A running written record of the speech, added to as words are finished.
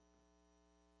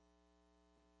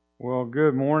Well,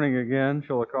 good morning again,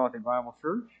 Chillicothe Bible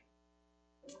Church.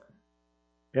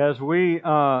 As we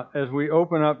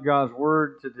open up God's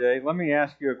Word today, let me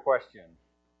ask you a question.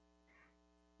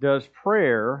 Does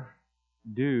prayer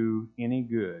do any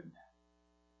good?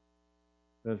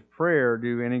 Does prayer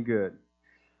do any good?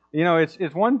 You know,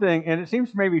 it's one thing, and it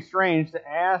seems maybe strange to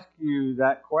ask you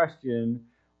that question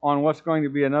on what's going to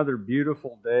be another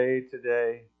beautiful day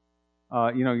today.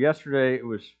 Yesterday it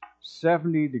was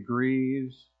 70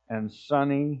 degrees and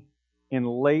sunny in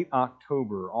late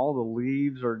October. All the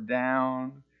leaves are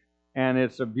down, and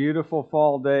it's a beautiful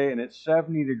fall day, and it's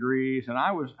 70 degrees, and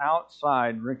I was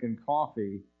outside drinking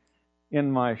coffee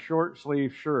in my short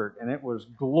sleeve shirt, and it was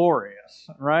glorious,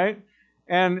 right?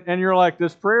 And you're like,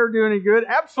 does prayer do any good?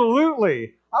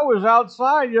 Absolutely. I was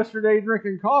outside yesterday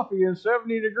drinking coffee in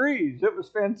 70 degrees. It was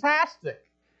fantastic.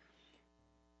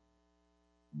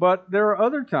 But there are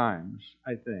other times,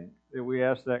 I think, that we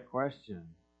ask that question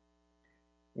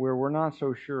where we're not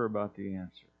so sure about the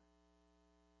answer.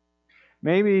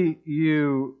 Maybe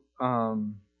you are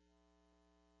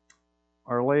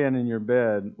laying in your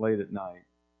bed late at night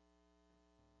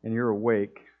and you're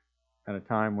awake at a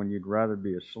time when you'd rather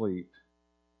be asleep,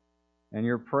 and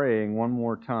you're praying one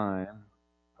more time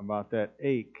about that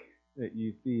ache that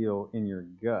you feel in your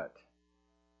gut,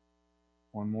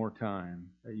 one more time,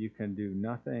 that you can do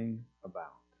nothing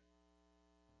about.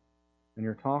 And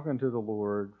you're talking to the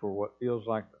Lord for what feels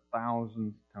like the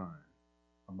 1,000th time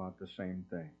about the same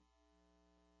thing.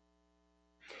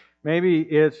 Maybe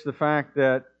it's the fact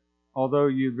that although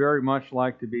you very much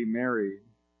like to be married,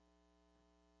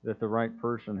 that the right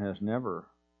person has never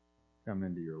come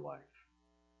into your life.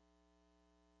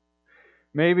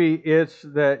 Maybe it's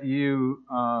that you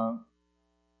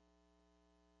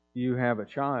have a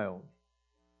child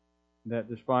that,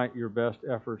 despite your best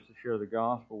efforts to share the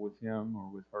gospel with him or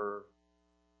with her,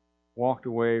 walked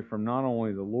away from not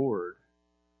only the Lord,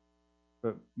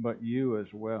 but you as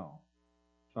well,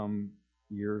 some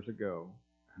years ago,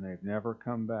 and they've never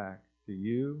come back to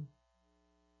you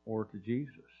or to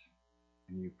Jesus.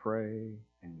 And you pray,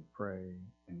 and you pray,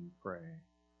 and you pray,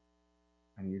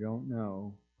 and you don't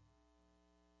know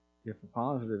if a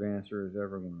positive answer is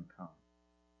ever going to come.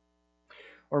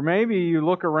 Or maybe you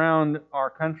look around our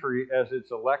country as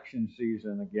it's election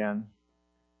season again,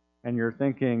 and you're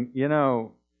thinking,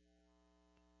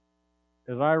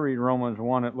 as I read Romans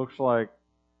 1, it looks like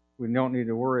we don't need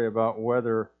to worry about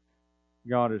whether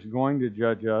God is going to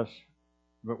judge us,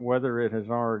 but whether it has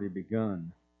already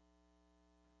begun.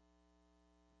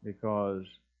 Because,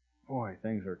 boy,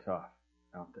 things are tough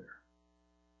out there.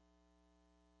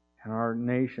 And our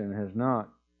nation has not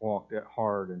walked it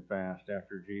hard and fast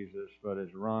after Jesus, but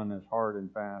has run as hard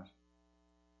and fast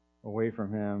away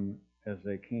from Him as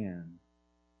they can.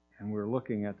 And we're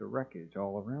looking at the wreckage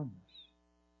all around us.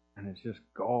 And it's just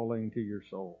galling to your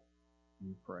soul.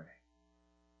 You pray.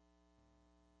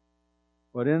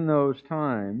 But in those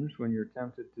times when you're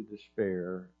tempted to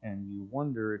despair and you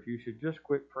wonder if you should just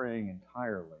quit praying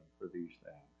entirely for these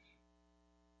things,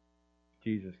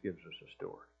 Jesus gives us a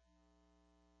story.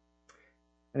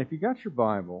 And if you got your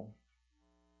Bible,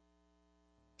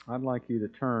 I'd like you to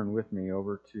turn with me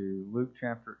over to Luke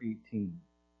chapter 18.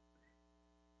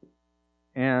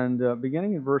 And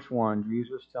beginning in verse 1,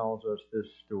 Jesus tells us this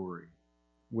story,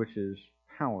 which is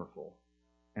powerful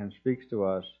and speaks to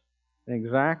us in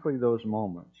exactly those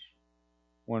moments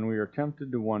when we are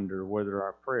tempted to wonder whether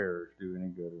our prayers do any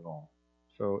good at all.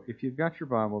 So if you've got your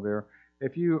Bible there,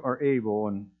 if you are able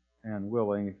and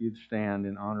willing, if you'd stand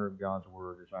in honor of God's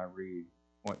Word as I read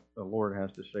what the Lord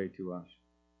has to say to us.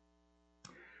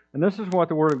 And this is what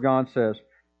the Word of God says.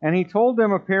 And He told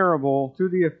them a parable to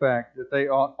the effect that they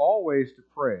ought always to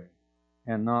pray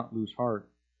and not lose heart.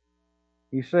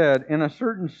 He said, in a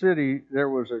certain city there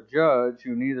was a judge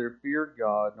who neither feared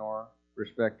God nor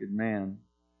respected man.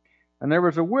 And there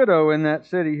was a widow in that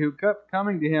city who kept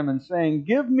coming to him and saying,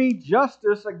 give me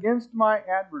justice against my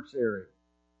adversary.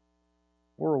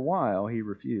 For a while he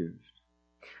refused.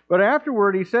 But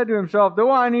afterward he said to himself,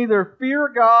 though I neither fear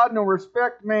God nor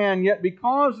respect man, yet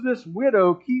because this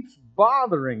widow keeps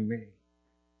bothering me,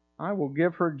 I will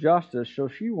give her justice, so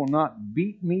she will not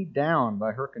beat me down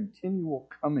by her continual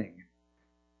coming.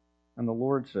 And the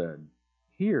Lord said,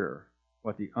 hear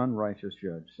what the unrighteous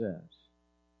judge says.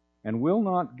 And will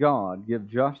not God give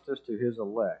justice to His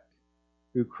elect,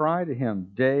 who cry to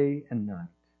Him day and night?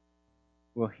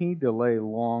 Will He delay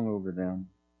long over them?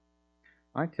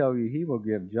 I tell you, He will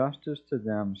give justice to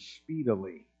them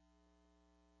speedily.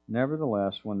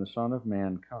 Nevertheless, when the Son of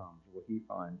Man comes, will He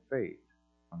find faith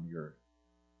on the earth?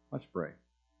 Let's pray.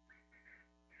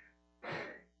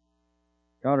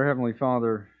 God, our Heavenly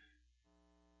Father,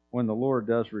 when the Lord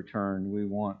does return, we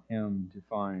want Him to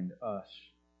find us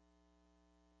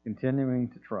continuing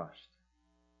to trust,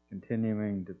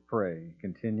 continuing to pray,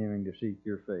 continuing to seek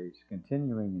your face,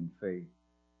 continuing in faith,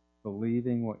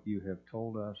 believing what you have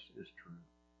told us is true.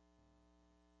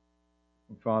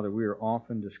 And Father, we are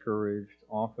often discouraged,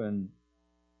 often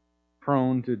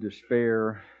prone to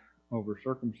despair over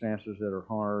circumstances that are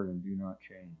hard and do not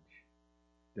change,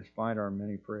 despite our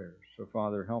many prayers. So,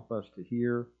 Father, help us to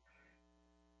hear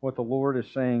what the Lord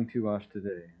is saying to us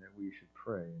today, that we should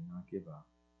pray and not give up.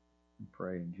 And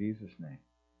pray in Jesus' name.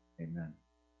 Amen.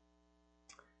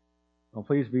 Well,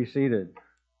 please be seated.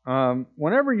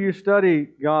 Whenever you study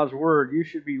God's Word, you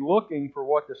should be looking for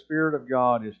what the Spirit of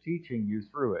God is teaching you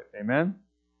through it. Amen?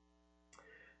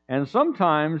 And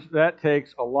sometimes that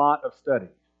takes a lot of study.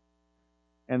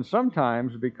 And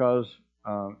sometimes, because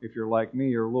if you're like me,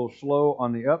 you're a little slow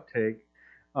on the uptake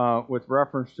with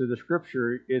reference to the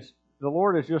Scripture, the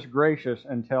Lord is just gracious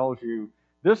and tells you,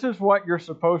 this is what you're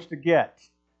supposed to get.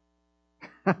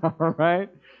 All right?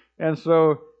 And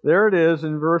so there it is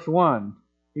in verse 1.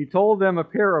 He told them a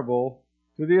parable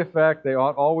to the effect they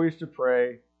ought always to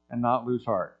pray and not lose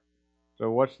heart. So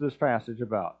what's this passage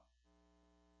about?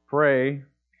 Pray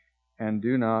and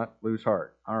do not lose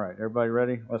heart. All right, everybody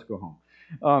ready? Let's go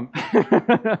home.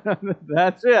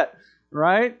 That's it,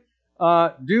 right?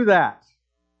 Do that.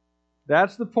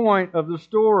 That's the point of the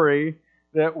story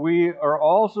that we are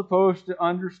all supposed to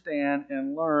understand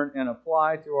and learn and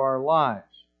apply to our lives.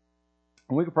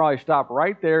 And we could probably stop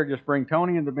right there, just bring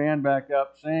Tony and the band back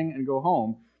up, sing, and go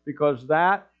home, because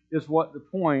that is what the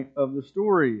point of the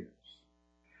story is.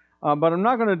 But I'm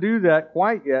not going to do that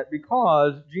quite yet,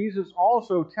 because Jesus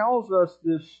also tells us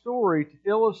this story to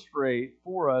illustrate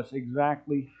for us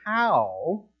exactly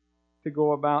how to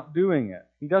go about doing it.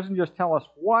 He doesn't just tell us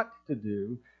what to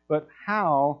do, but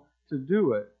how to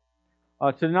do it.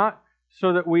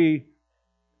 So that we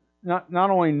not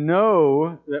only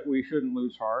know that we shouldn't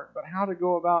lose heart, but how to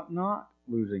go about not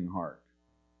losing heart.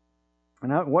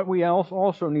 And what we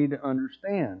also need to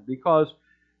understand, because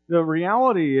the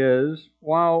reality is,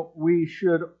 while we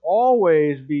should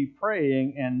always be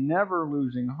praying and never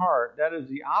losing heart, that is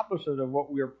the opposite of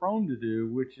what we are prone to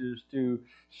do, which is to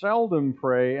seldom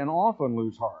pray and often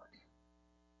lose heart.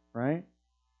 Right?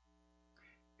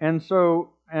 And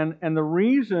so, and the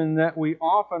reason that we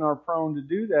often are prone to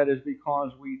do that is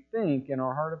because we think in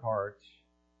our heart of hearts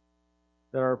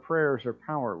that our prayers are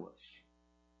powerless.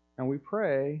 And we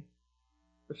pray,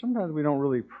 but sometimes we don't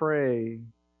really pray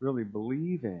really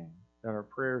believing that our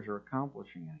prayers are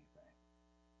accomplishing anything.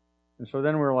 And so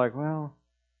then we're like, well,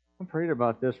 I prayed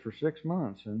about this for 6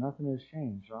 months and nothing has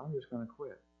changed, so I'm just going to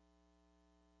quit.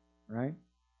 Right?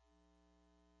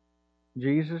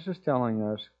 Jesus is telling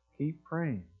us, keep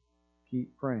praying.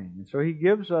 Keep praying. And so he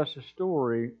gives us a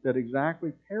story that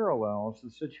exactly parallels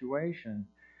the situation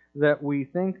that we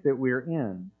think that we're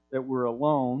in, that we're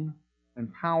alone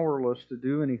and powerless to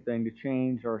do anything to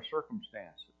change our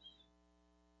circumstances.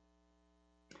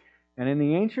 And in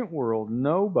the ancient world,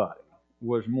 nobody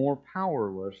was more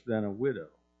powerless than a widow,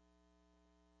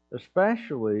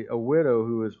 especially a widow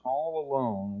who is all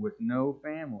alone with no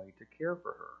family to care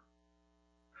for her.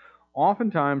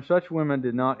 Oftentimes, such women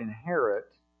did not inherit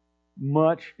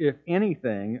much, if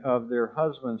anything, of their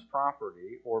husband's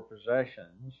property or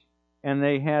possessions, and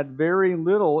they had very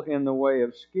little in the way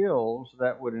of skills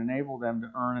that would enable them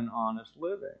to earn an honest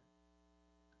living.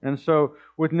 And so,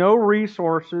 with no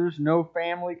resources, no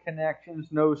family connections,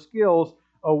 no skills,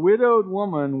 a widowed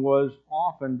woman was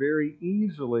often very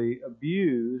easily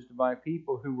abused by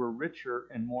people who were richer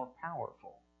and more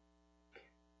powerful.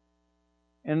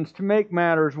 And to make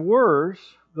matters worse,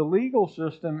 the legal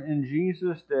system in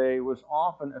Jesus' day was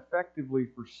often effectively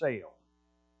for sale.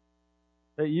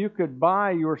 That you could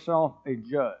buy yourself a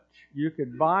judge. You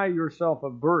could buy yourself a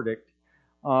verdict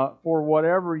for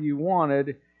whatever you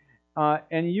wanted,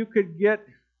 and you could get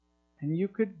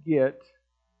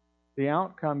the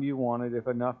outcome you wanted if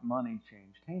enough money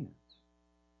changed hands.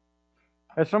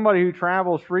 As somebody who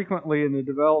travels frequently in the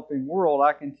developing world,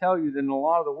 I can tell you that in a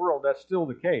lot of the world that's still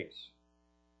the case.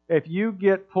 If you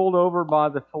get pulled over by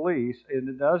the police, and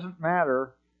it doesn't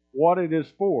matter what it is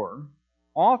for,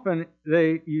 often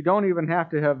you don't even have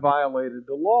to have violated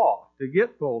the law to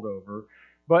get pulled over.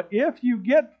 But if you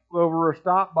get pulled over or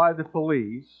stopped by the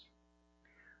police,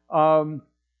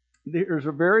 there's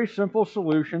a very simple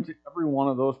solution to every one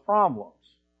of those problems.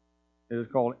 It is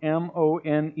called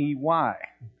MONEY.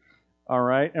 All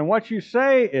right? And what you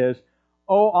say is,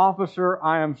 "Oh, officer,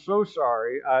 I am so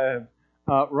sorry. I have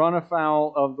run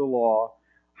afoul of the law.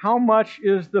 How much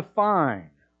is the fine?"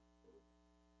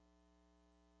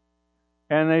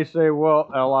 And they say, well,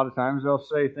 a lot of times they'll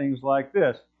say things like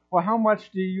this. Well, how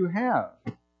much do you have?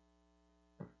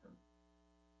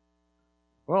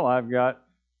 Well, I've got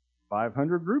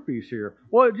 500 rupees here.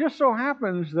 Well, it just so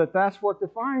happens that that's what the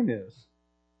fine is,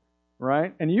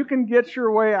 right? And you can get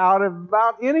your way out of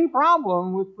about any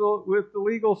problem with the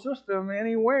legal system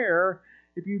anywhere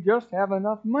if you just have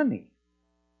enough money,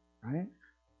 right?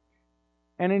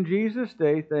 And in Jesus'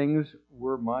 day, things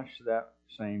were much that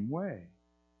same way.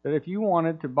 That if you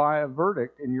wanted to buy a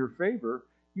verdict in your favor,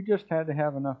 you just had to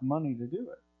have enough money to do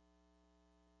it.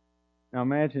 Now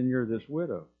imagine you're this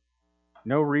widow.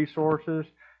 No resources,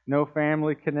 no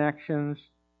family connections,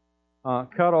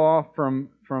 cut off from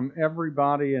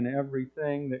everybody and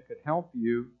everything that could help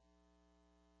you.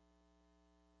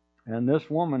 And this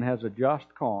woman has a just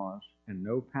cause and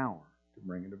no power to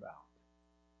bring it about.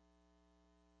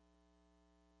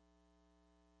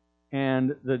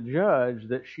 And the judge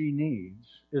that she needs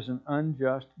is an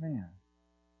unjust man.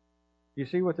 You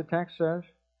see what the text says?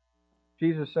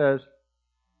 Jesus says,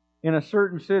 in a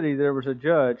certain city there was a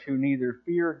judge who neither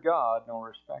feared God nor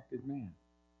respected man.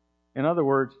 In other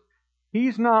words,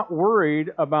 he's not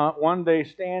worried about one day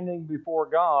standing before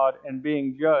God and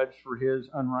being judged for his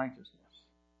unrighteousness.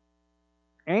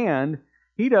 And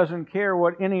he doesn't care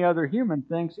what any other human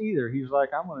thinks either. He's like,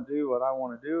 I'm going to do what I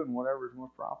want to do, and whatever is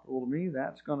most profitable to me,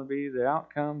 that's going to be the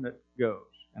outcome that goes.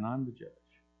 And I'm the judge.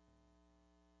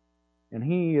 And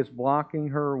he is blocking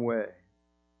her way.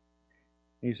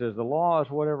 He says, the law is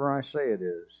whatever I say it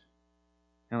is.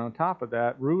 And on top of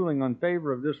that, ruling in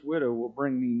favor of this widow will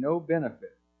bring me no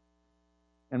benefit.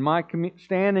 And my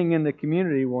standing in the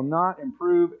community will not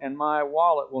improve, and my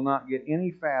wallet will not get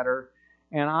any fatter.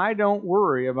 And I don't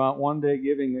worry about one day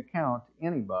giving account to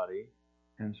anybody.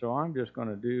 And so I'm just going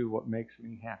to do what makes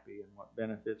me happy and what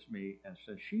benefits me. And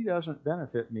since she doesn't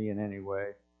benefit me in any way,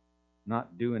 I'm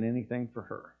not doing anything for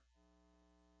her.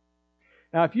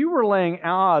 Now, if you were laying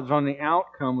odds on the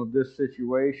outcome of this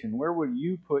situation, where would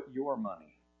you put your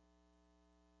money?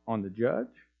 On the judge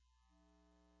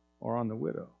or on the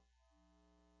widow?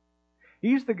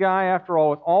 He's the guy, after all,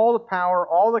 with all the power,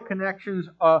 all the connections,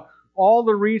 all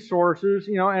the resources,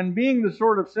 and being the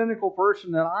sort of cynical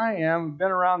person that I am,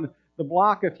 been around the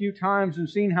block a few times and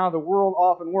seen how the world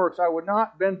often works, I would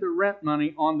not bet the rent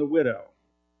money on the widow.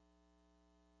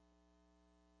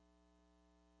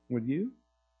 Would you?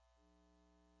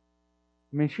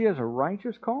 I mean, she has a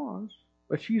righteous cause,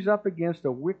 but she's up against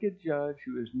a wicked judge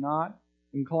who is not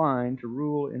inclined to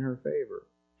rule in her favor.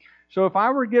 So if I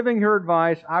were giving her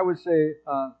advice, I would say,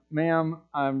 ma'am,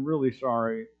 I'm really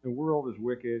sorry. The world is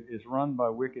wicked. It's run by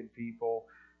wicked people.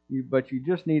 But you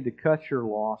just need to cut your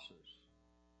losses.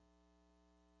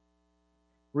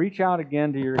 Reach out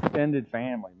again to your extended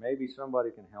family. Maybe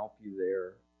somebody can help you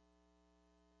there.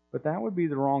 But that would be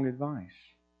the wrong advice.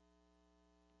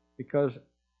 Because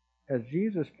as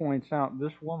Jesus points out,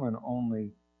 this woman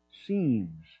only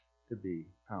seems to be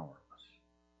powerless.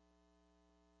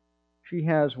 She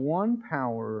has one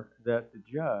power that the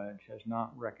judge has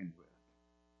not reckoned with,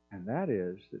 and that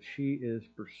is that she is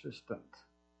persistent.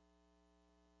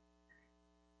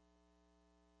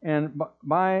 And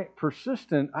by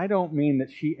persistent, I don't mean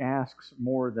that she asks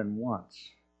more than once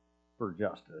for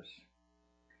justice.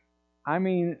 I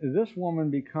mean, this woman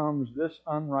becomes this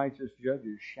unrighteous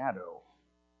judge's shadow.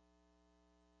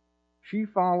 She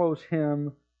follows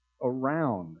him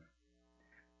around.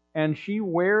 And she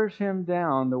wears him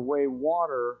down the way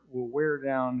water will wear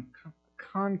down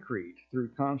concrete through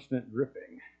constant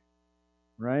dripping.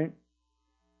 Right?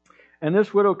 And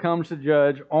this widow comes to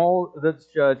judge all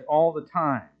the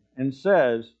time and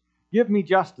says, give me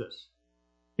justice.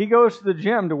 He goes to the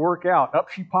gym to work out. Up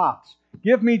she pops.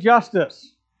 Give me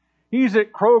justice. He's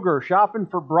at Kroger shopping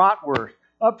for bratwurst.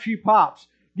 Up she pops.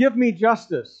 Give me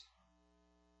justice.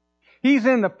 He's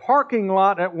in the parking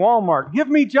lot at Walmart. Give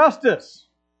me justice.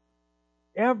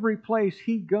 Every place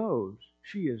he goes,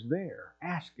 she is there,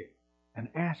 asking and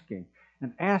asking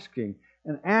and asking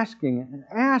and asking and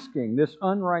asking this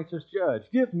unrighteous judge,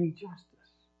 give me justice.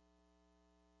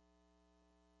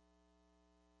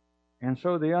 And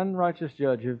so the unrighteous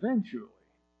judge eventually,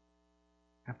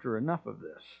 after enough of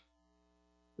this,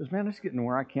 says, man, it's getting to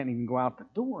where I can't even go out the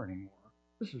door anymore.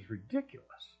 This is ridiculous.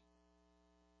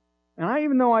 And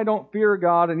even though I don't fear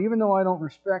God, and even though I don't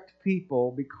respect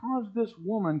people, because this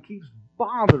woman keeps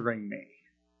bothering me,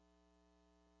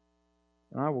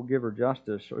 and I will give her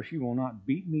justice so she will not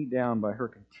beat me down by her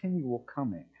continual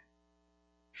coming.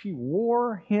 She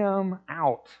wore him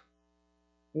out,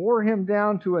 wore him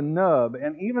down to a nub,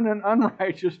 and even an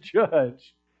unrighteous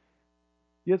judge,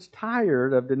 gets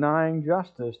tired of denying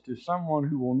justice to someone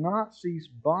who will not cease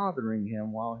bothering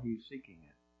him while he's seeking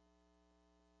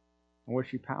it. Was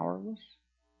she powerless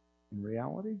in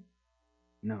reality?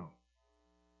 No.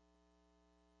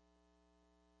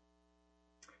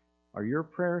 Are your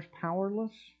prayers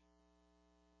powerless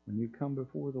when you come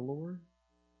before the Lord?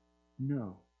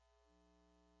 No.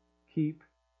 Keep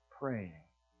praying.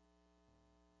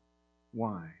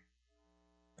 Why?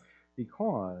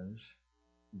 Because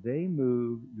they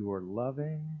move your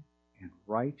loving and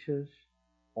righteous,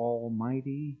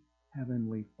 almighty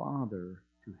Heavenly Father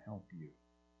to help you.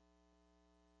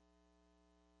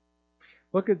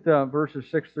 Look at verses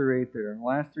 6 through 8 there. In the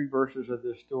last three verses of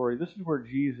this story, this is where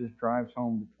Jesus drives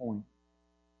home the point.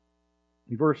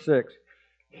 In verse 6,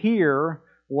 hear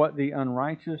what the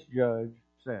unrighteous judge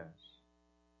says.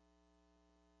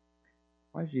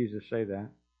 Why does Jesus say that?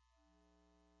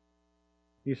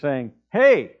 He's saying,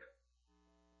 hey,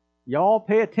 y'all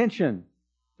pay attention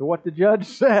to what the judge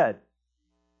said.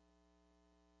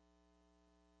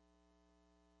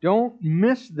 Don't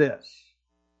miss this.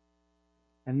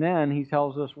 And then he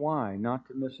tells us why, not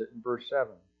to miss it in verse 7.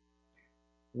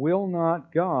 Will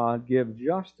not God give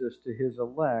justice to His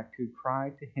elect who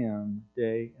cry to Him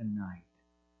day and night?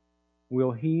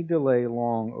 Will He delay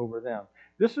long over them?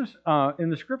 This is,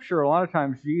 in the Scripture, a lot of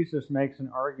times Jesus makes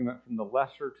an argument from the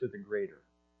lesser to the greater.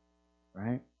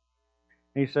 Right?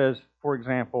 He says, for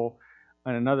example,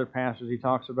 in another passage, he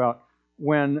talks about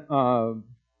when,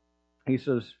 he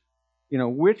says,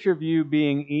 which of you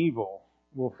being evil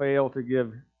will fail to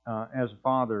give, as a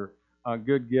father,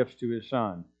 good gifts to his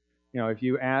son?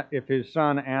 If his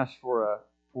son asks for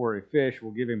a fish,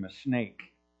 we'll give him a snake.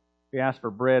 If he asks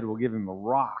for bread, we'll give him a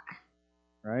rock.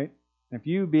 Right? If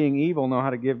you, being evil, know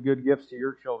how to give good gifts to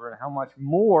your children, how much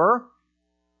more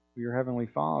will your Heavenly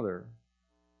Father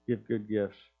give good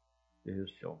gifts to His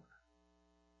children?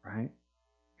 Right?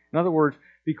 In other words,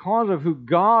 because of who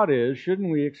God is,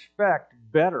 shouldn't we expect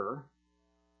better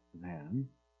than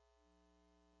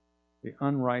the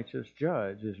unrighteous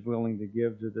judge is willing to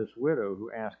give to this widow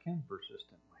who asked him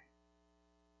persistently?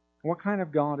 What kind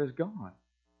of God is God?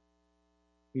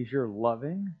 He's your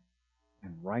loving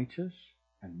and righteous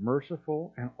and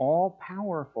merciful and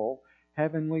all-powerful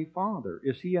Heavenly Father.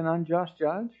 Is He an unjust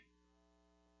judge?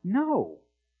 No.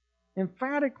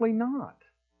 Emphatically not.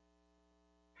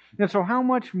 And so how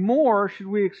much more should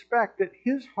we expect that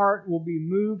His heart will be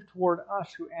moved toward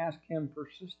us who ask Him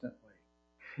persistently?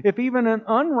 If even an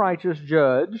unrighteous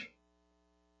judge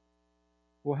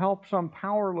will help some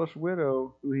powerless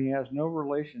widow who he has no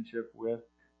relationship with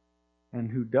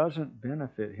and who doesn't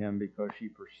benefit him because she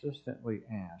persistently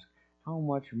asks, how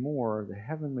much more the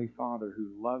Heavenly Father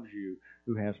who loves you,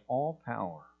 who has all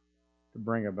power to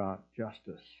bring about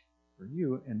justice for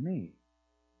you and me,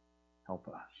 help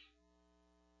us?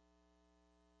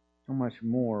 How much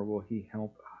more will He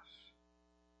help us?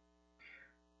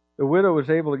 The widow was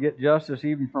able to get justice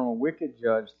even from a wicked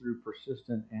judge through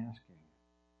persistent asking.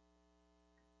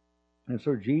 And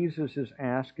so Jesus is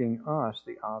asking us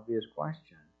the obvious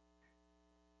question.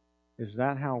 Is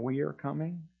that how we are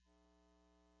coming?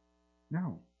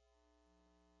 No.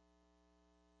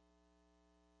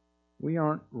 We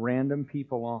aren't random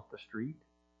people off the street.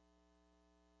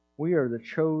 We are the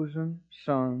chosen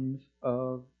sons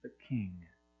of the King.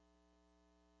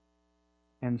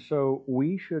 And so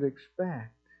we should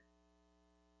expect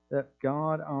that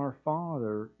God our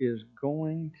Father is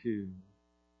going to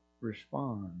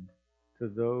respond to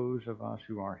those of us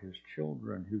who are His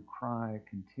children, who cry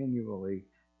continually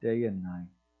day and night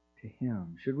to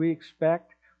Him. Should we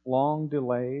expect long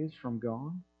delays from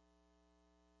God?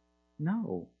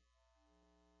 No.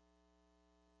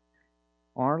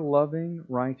 Our loving,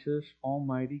 righteous,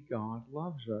 almighty God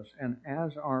loves us, and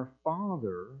as our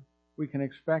Father, we can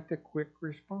expect a quick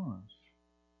response.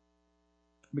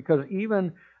 Because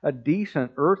even a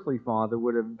decent earthly father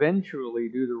would eventually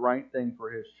do the right thing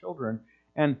for his children.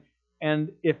 And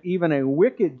if even a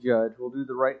wicked judge will do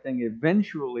the right thing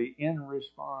eventually in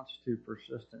response to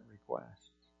persistent requests,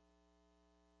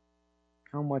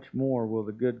 how much more will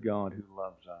the good God who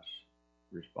loves us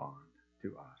respond to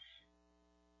us?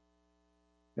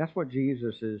 That's what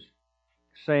Jesus is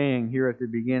saying here at the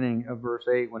beginning of verse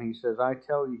 8 when He says, I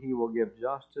tell you, He will give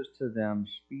justice to them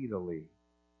speedily.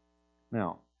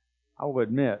 Now, I will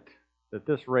admit that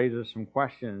this raises some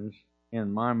questions in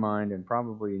my mind, and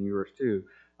probably in yours too,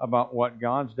 about what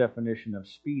God's definition of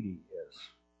speedy is.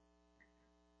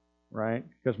 Right?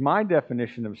 Because my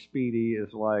definition of speedy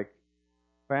is like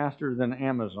faster than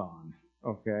Amazon.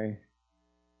 Okay?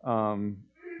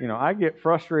 I get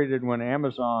frustrated when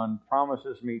Amazon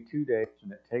promises me 2 days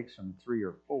and it takes them 3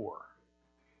 or 4.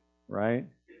 Right?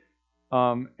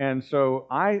 And so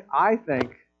I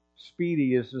think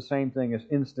speedy is the same thing as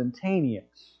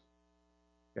instantaneous.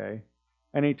 Okay?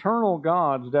 An eternal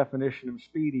God's definition of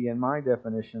speedy and my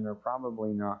definition are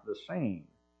probably not the same.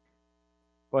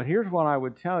 But here's what I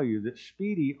would tell you, that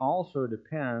speedy also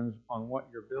depends on what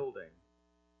you're building.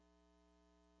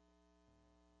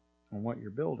 On what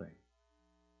you're building.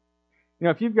 You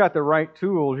know, if you've got the right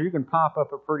tools, you can pop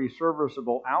up a pretty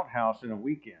serviceable outhouse in a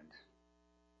weekend.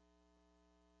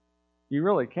 You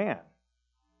really can.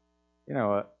 You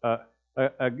know,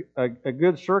 a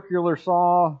good circular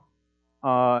saw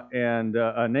and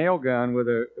a nail gun with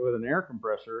an air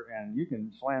compressor, and you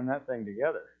can slam that thing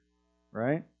together,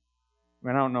 right? I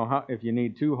mean, I don't know how, if you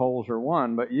need 2 holes or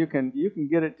 1, but you can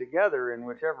get it together in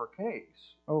whichever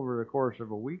case over the course of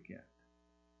a weekend.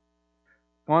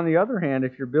 On the other hand,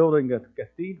 if you're building a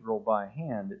cathedral by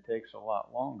hand, it takes a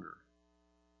lot longer.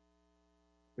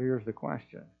 So here's the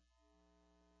question.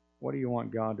 What do you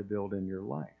want God to build in your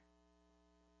life?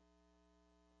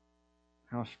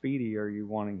 How speedy are you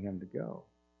wanting Him to go?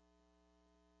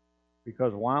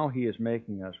 Because while He is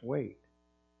making us wait,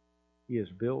 He is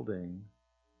building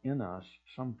in us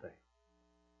something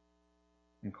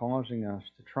and causing us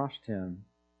to trust Him.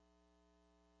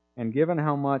 And given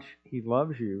how much He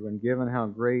loves you, and given how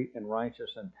great and righteous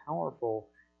and powerful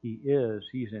He is,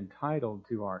 He's entitled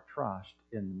to our trust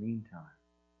in the meantime,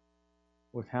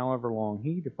 with however long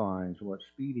He defines what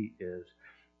speedy is,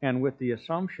 and with the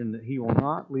assumption that He will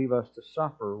not leave us to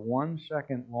suffer 1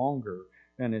 second longer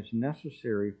than is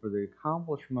necessary for the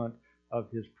accomplishment of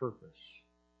His purpose.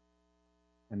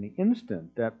 And the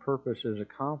instant that purpose is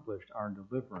accomplished, our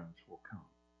deliverance will come.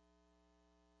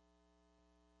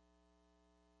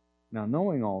 Now,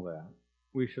 knowing all that,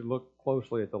 we should look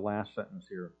closely at the last sentence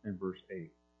here in verse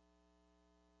 8.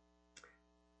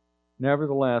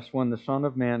 Nevertheless, when the Son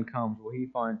of Man comes, will He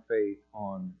find faith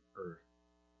on earth?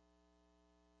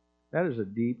 That is a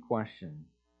deep question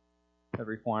that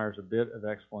requires a bit of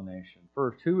explanation.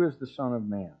 First, who is the Son of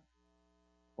Man?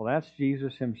 Well, that's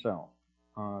Jesus Himself.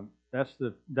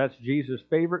 That's Jesus'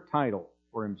 favorite title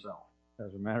for Himself,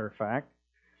 as a matter of fact.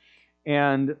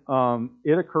 And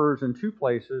it occurs in 2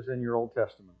 places in your Old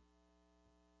Testament.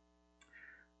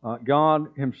 God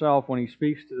Himself, when He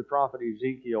speaks to the prophet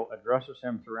Ezekiel, addresses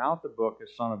him throughout the book as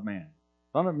Son of Man.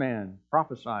 Son of Man,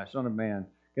 prophesy, Son of Man,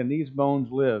 can these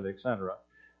bones live, etc.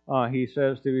 He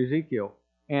says to Ezekiel,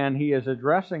 and He is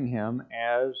addressing him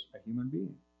as a human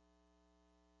being.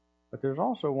 But there's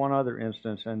also one other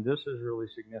instance, and this is really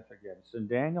significant. It's in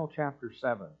Daniel chapter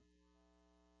 7.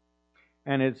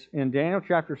 And it's in Daniel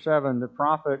chapter 7, the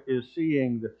prophet is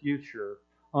seeing the future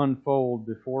unfold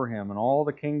before him, and all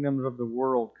the kingdoms of the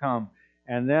world come.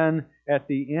 And then at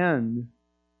the end,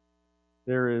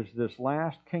 there is this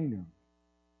last kingdom.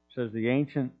 It says, the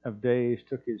Ancient of Days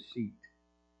took His seat,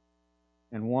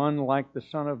 and one like the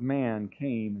Son of Man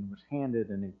came and was handed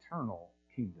an eternal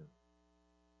kingdom.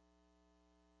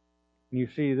 And you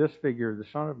see this figure, the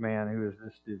Son of Man, who is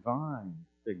this divine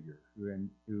figure,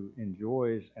 who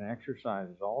enjoys and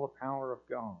exercises all the power of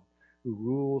God, who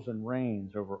rules and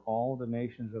reigns over all the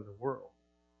nations of the world.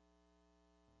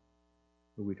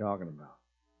 Who are we talking about?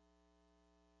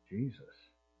 Jesus.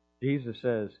 Jesus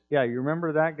says, yeah, you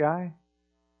remember that guy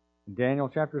in Daniel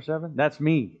chapter 7? That's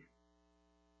me.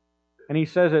 And He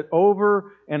says it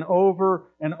over and over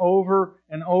and over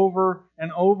and over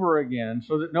and over again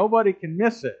so that nobody can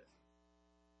miss it.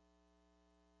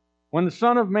 When the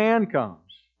Son of Man comes,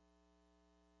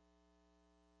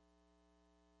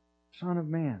 Son of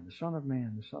Man, the Son of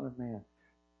Man, the Son of Man.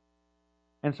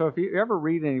 And so if you ever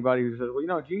read anybody who says, well, you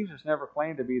know, Jesus never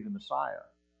claimed to be the Messiah.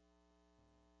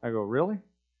 I go, really?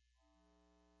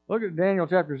 Look at Daniel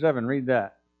chapter 7, read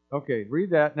that. Okay, read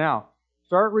that. Now,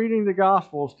 start reading the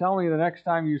Gospels. Tell me the next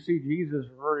time you see Jesus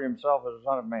refer to Himself as the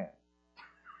Son of Man.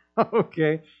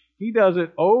 Okay, He does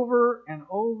it over and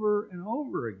over and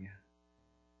over again,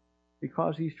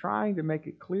 because He's trying to make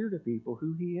it clear to people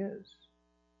who He is.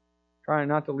 Trying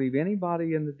not to leave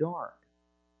anybody in the dark.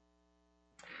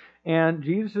 And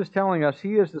Jesus is telling us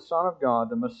He is the Son of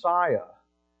God, the Messiah,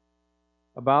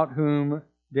 about whom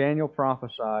Daniel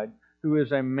prophesied, who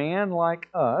is a man like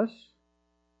us,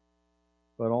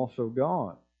 but also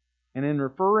God. And in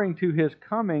referring to His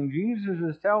coming, Jesus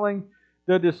is telling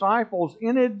the disciples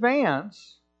in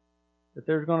advance that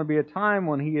there's going to be a time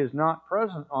when He is not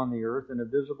present on the earth in a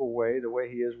visible way, the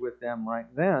way He is with them right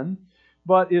then,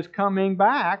 but is coming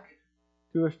back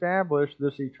to establish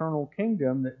this eternal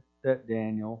kingdom that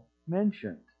Daniel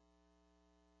mentioned.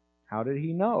 How did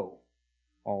He know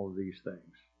all of these things?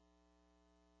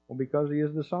 Well, because He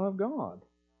is the Son of God,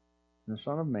 the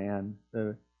Son of Man,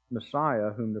 the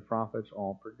Messiah whom the prophets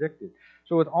all predicted.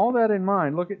 So with all that in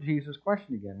mind, look at Jesus'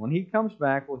 question again. When he comes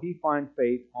back, will he find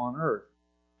faith on earth?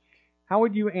 How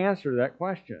would you answer that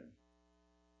question?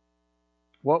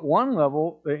 Well, at one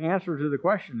level, the answer to the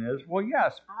question is, well,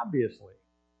 yes, obviously.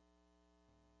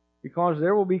 Because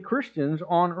there will be Christians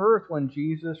on earth when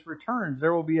Jesus returns.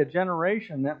 There will be a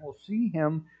generation that will see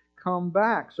him come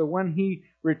back. So when he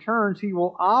returns, he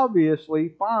will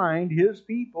obviously find his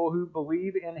people who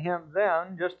believe in him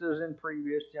then, just as in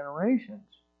previous generations.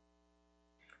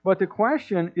 But the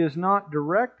question is not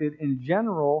directed in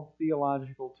general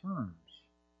theological terms.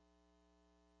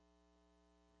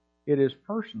 It is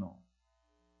personal.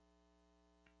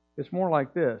 It's more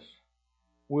like this.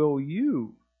 Will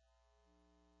you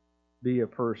be a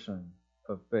person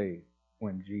of faith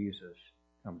when Jesus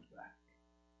comes back?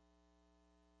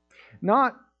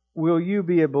 Not will you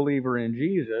be a believer in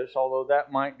Jesus, although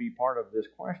that might be part of this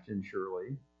question,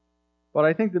 surely. But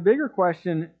I think the bigger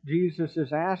question Jesus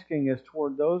is asking is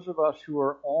toward those of us who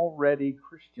are already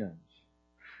Christians,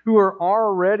 who are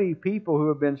already people who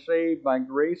have been saved by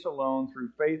grace alone, through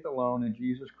faith alone, in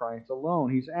Jesus Christ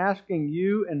alone. He's asking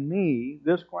you and me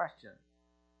this question.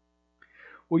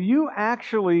 Will you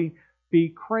actually be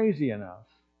crazy enough,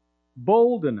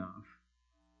 bold enough,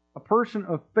 a person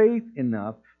of faith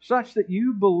enough, such that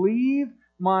you believe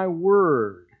my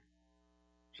word,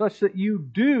 such that you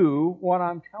do what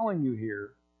I'm telling you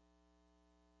here,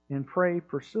 and pray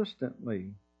persistently,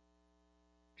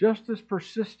 just as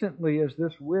persistently as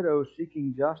this widow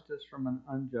seeking justice from an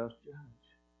unjust judge?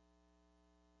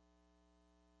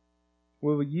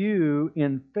 Will you,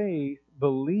 in faith,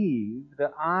 believe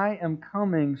that I am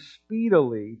coming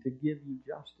speedily to give you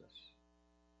justice,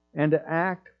 and to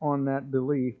act on that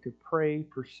belief, to pray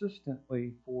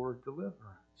persistently for deliverance?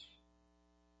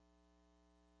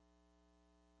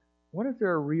 What if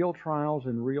there are real trials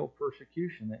and real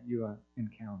persecution that you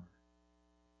encounter?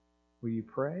 Will you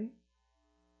pray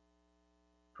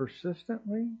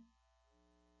persistently?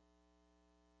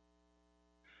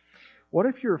 What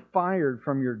if you're fired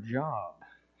from your job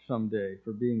someday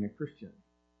for being a Christian?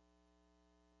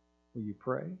 Will you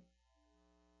pray?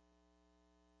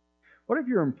 What if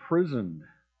you're imprisoned?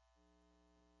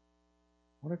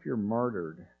 What if you're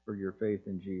martyred for your faith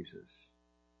in Jesus?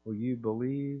 Will you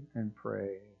believe and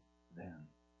pray then?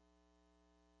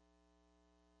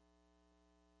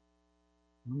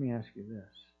 Let me ask you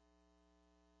this.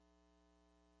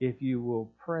 If you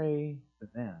will pray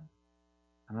then,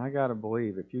 and I got to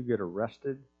believe if you get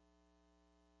arrested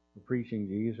for preaching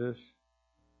Jesus,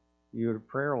 your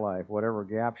prayer life, whatever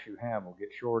gaps you have, will get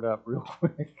shored up real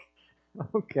quick.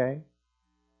 Okay?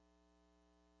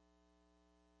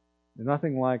 There's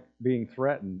nothing like being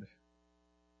threatened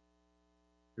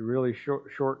to really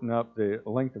shorten up the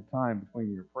length of time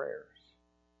between your prayers.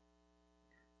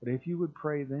 But if you would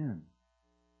pray then,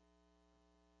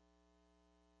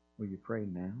 will you pray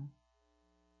now?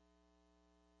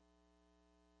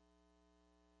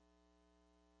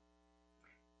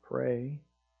 Pray,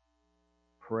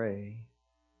 pray,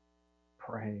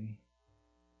 pray,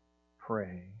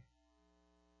 pray.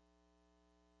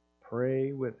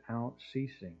 Pray without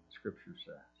ceasing, Scripture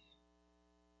says.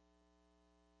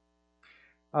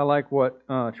 I like what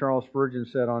Charles Spurgeon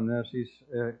said on this. He's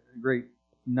a great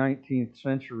 19th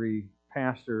century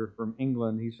pastor from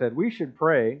England. He said, "We should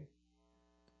pray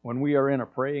when we are in a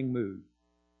praying mood,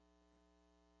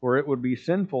 for it would be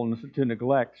sinful to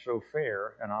neglect so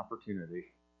fair an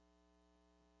opportunity.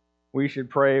 We should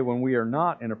pray when we are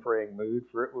not in a praying mood,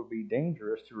 for it would be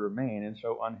dangerous to remain in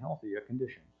so unhealthy a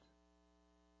condition."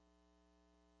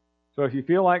 So if you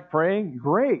feel like praying,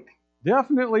 great.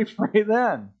 Definitely pray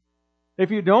then.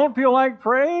 If you don't feel like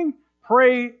praying,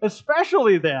 pray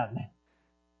especially then.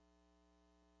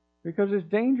 Because it's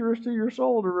dangerous to your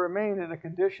soul to remain in a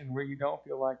condition where you don't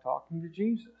feel like talking to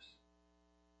Jesus.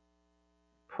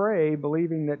 Pray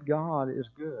believing that God is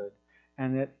good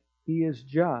and that He is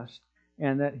just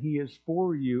and that He is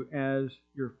for you as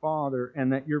your Father,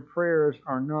 and that your prayers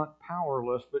are not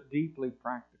powerless but deeply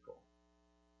practical.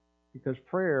 Because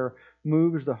prayer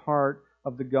moves the heart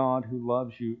of the God who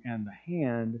loves you and the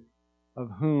hand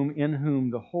in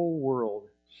whom the whole world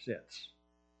sits.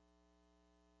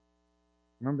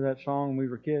 Remember that song when we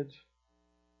were kids?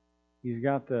 He's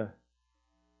got the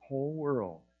whole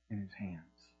world in His hands,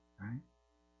 right?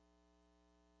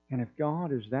 And if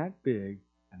God is that big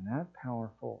and that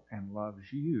powerful and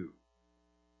loves you,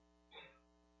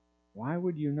 why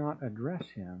would you not address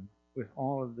Him with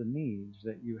all of the needs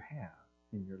that you have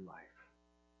in your life?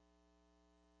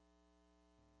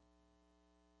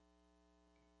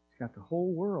 He's got the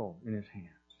whole world in His hands.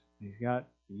 He's got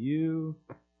you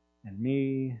and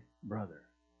me, brother,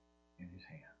 in His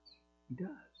hands. He does.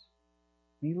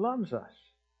 He loves us.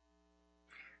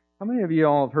 How many of you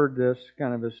all have heard this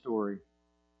kind of a story?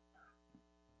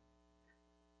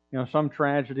 Some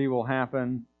tragedy will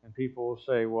happen, and people will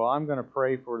say, well, I'm going to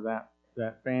pray for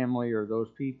that family or those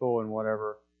people and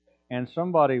whatever. And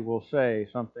somebody will say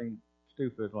something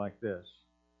stupid like this.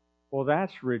 Well,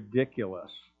 that's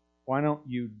ridiculous. Why don't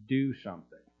you do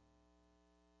something?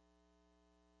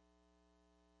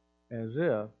 As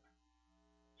if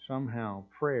somehow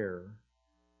prayer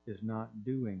is not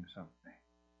doing something.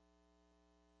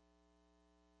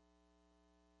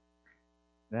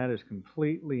 That is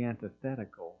completely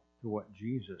antithetical to what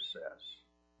Jesus says.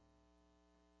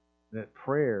 That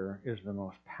prayer is the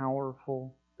most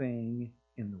powerful thing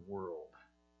in the world.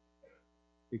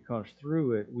 Because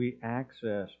through it we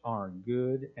access our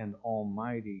good and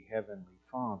almighty Heavenly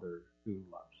Father who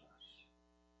loves us.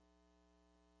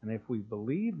 And if we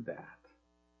believe that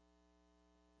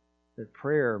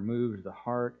prayer moves the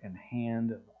heart and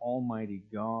hand of Almighty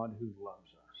God who loves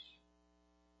us,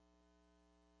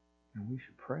 then we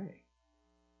should pray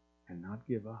and not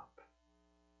give up.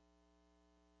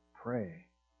 Pray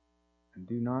and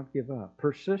do not give up.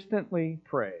 Persistently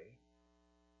pray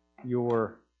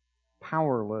your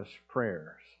powerless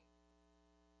prayers,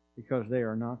 because they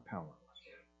are not powerless.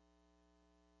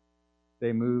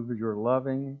 They move your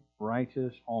loving,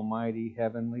 righteous, almighty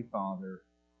Heavenly Father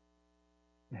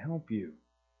to help you.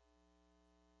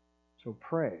 So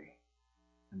pray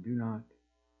and do not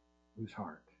lose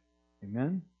heart.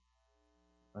 Amen?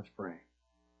 Let's pray.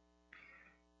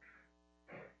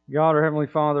 God, our Heavenly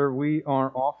Father, we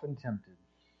are often tempted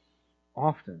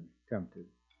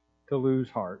to lose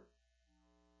heart.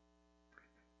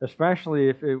 Especially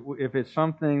if it's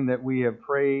something that we have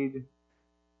prayed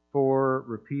for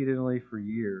repeatedly for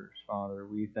years, Father.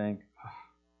 We think,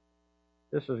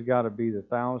 this has got to be the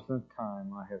 1,000th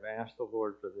time I have asked the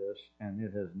Lord for this, and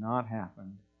it has not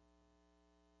happened.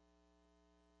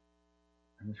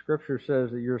 And the Scripture says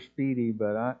that you're speedy,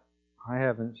 but I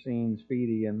haven't seen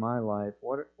speedy in my life.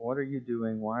 What are you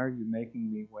doing? Why are you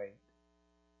making me wait?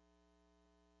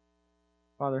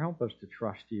 Father, help us to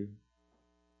trust you.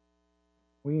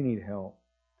 We need help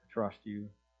to trust you.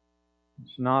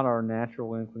 It's not our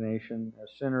natural inclination. As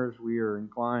sinners, we are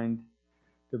inclined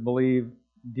to believe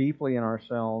deeply in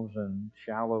ourselves and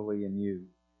shallowly in you.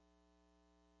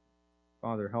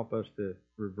 Father, help us to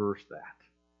reverse that.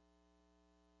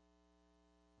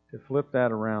 To flip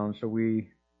that around so we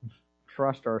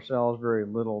trust ourselves very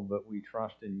little, but we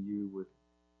trust in you with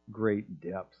great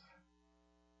depth.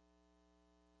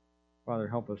 Father,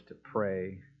 help us to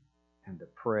pray and to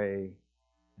pray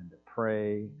and to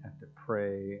pray and to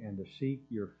pray and to seek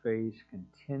your face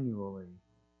continually.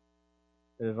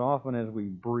 That as often as we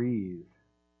breathe,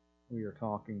 we are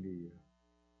talking to you.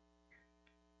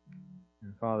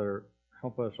 And Father,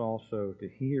 help us also to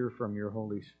hear from your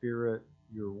Holy Spirit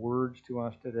your words to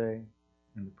us today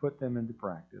and to put them into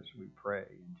practice, we pray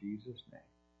in Jesus' name.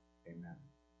 Amen.